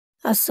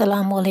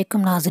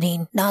अस्सलामुअलैकुम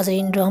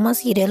नाजरीन drama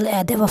serial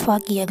एहद ए वफा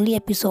की अगली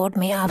एपिसोड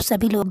में आप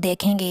सभी लोग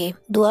देखेंगे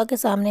दुआ के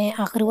सामने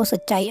आखिर वो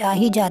सच्चाई आ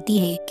ही जाती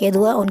है कि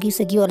दुआ उनकी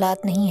सगी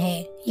औलाद नहीं है।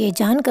 ये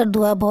जानकर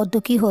दुआ बहुत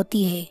दुखी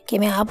होती है कि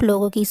मैं आप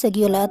लोगों की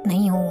सगी औलाद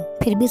नहीं हूँ,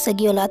 फिर भी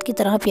सगी औलाद की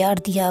तरह प्यार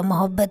दिया,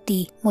 मोहब्बत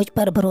दी, मुझ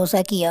पर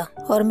भरोसा किया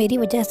और मेरी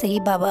वजह से ही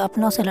बाबा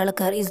अपनों से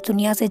लड़कर इस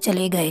दुनिया से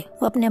चले गए।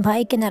 वो अपने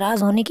भाई के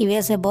नाराज होने की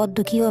वजह से बहुत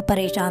दुखी और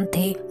परेशान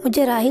थे।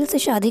 मुझे राहील से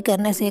शादी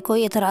करने से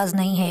कोई एतराज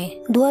नहीं है।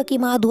 दुआ की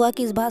माँ दुआ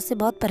की इस बात से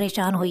बहुत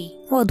परेशान हुई।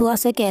 वो दुआ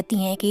से कहती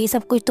हैं कि ये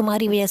सब कुछ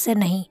तुम्हारी वजह से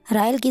नहीं,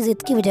 राहील की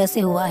जिद की वजह से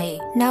हुआ है।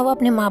 ना वो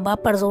अपने माँ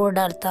बाप पर जोर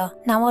डालता,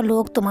 ना वो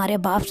लोग तुम्हारे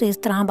बाप से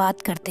इस तरह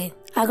बात करते।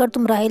 अगर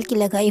तुम राहील की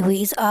लगाई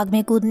हुई इस आग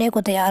में कूदने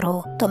को तैयार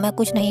हो तो मैं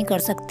कुछ नहीं कर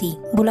सकती।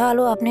 बुला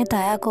लो अपने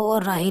ताया को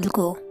और राहील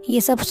को।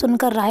 ये सब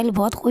सुनकर राहील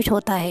बहुत खुश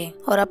होता है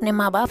और अपने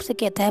माँ बाप से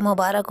कहता है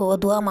मुबारक हो,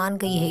 दुआ मान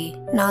गई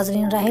है।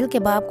 नाजरीन, राहील के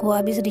बाप को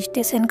अब इस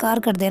रिश्ते से इनकार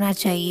कर देना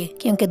चाहिए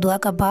क्योंकि दुआ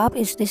का बाप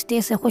इस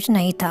रिश्ते से खुश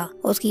नहीं था।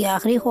 उसकी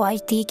आखिरी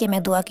ख्वाहिश थी कि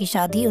मैं दुआ की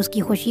शादी उसकी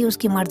खुशी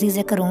उसकी मर्जी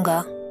से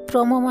करूँगा।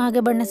 प्रोमो में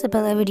आगे बढ़ने से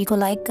पहले वीडियो को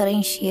लाइक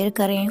करें, शेयर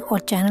करें और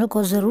चैनल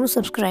को जरूर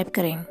सब्सक्राइब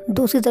करें।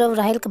 दूसरी तरफ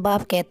राहील का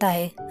बाप कहता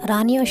है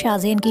रानी और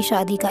शाहज़ैन की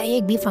शादी का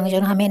एक भी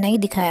फंक्शन हमें नहीं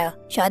दिखाया।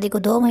 शादी को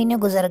 2 महीने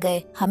गुजर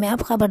गए, हमें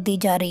अब खबर दी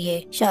जा रही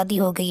है शादी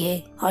हो गई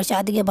है और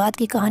शादी के बाद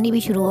की कहानी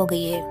भी शुरू हो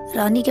गई है।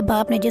 रानी के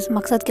बाप ने जिस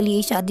मकसद के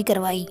लिए शादी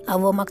करवाई, अब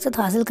वो मकसद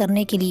हासिल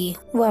करने के लिए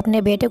वो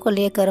अपने बेटे को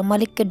लेकर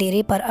मलिक के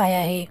डेरे पर आया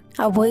है।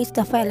 अब वो इस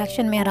दफा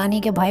इलेक्शन में रानी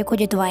के भाई को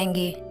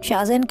जितवाएंगे।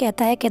 शाहज़ैन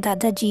कहता है कि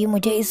दादाजी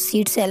मुझे इस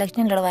सीट से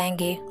इलेक्शन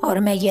लड़वाएंगे और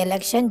मैं ये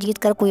इलेक्शन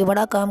जीतकर कोई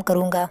बड़ा काम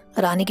करूंगा।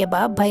 रानी के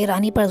बाप भाई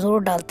रानी पर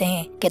जोर डालते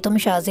हैं कि तुम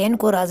शाहज़ैन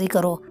को राजी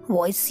करो,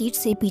 वो इस सीट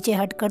से पीछे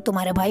हटकर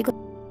तुम्हारे भाई को।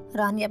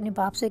 रानी अपने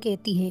बाप से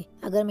कहती है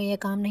अगर मैं ये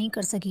काम नहीं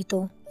कर सकी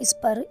तो। इस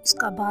पर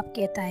इसका बाप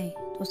कहता है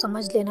तो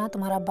समझ लेना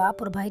तुम्हारा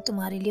बाप और भाई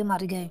तुम्हारे लिए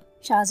मर गए।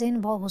 शाहज़ैन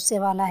बहुत गुस्से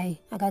वाला है,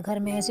 अगर घर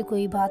में ऐसी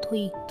कोई बात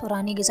हुई तो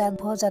रानी के साथ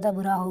बहुत ज़्यादा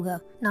बुरा होगा।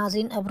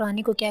 नाज़रीन, अब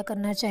रानी को क्या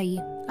करना चाहिए,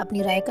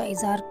 अपनी राय का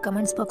इज़हार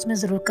कमेंट्स बॉक्स में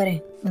ज़रूर करें।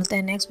 मिलते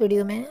हैं नेक्स्ट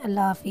वीडियो में।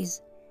 अल्लाह हाफिज़।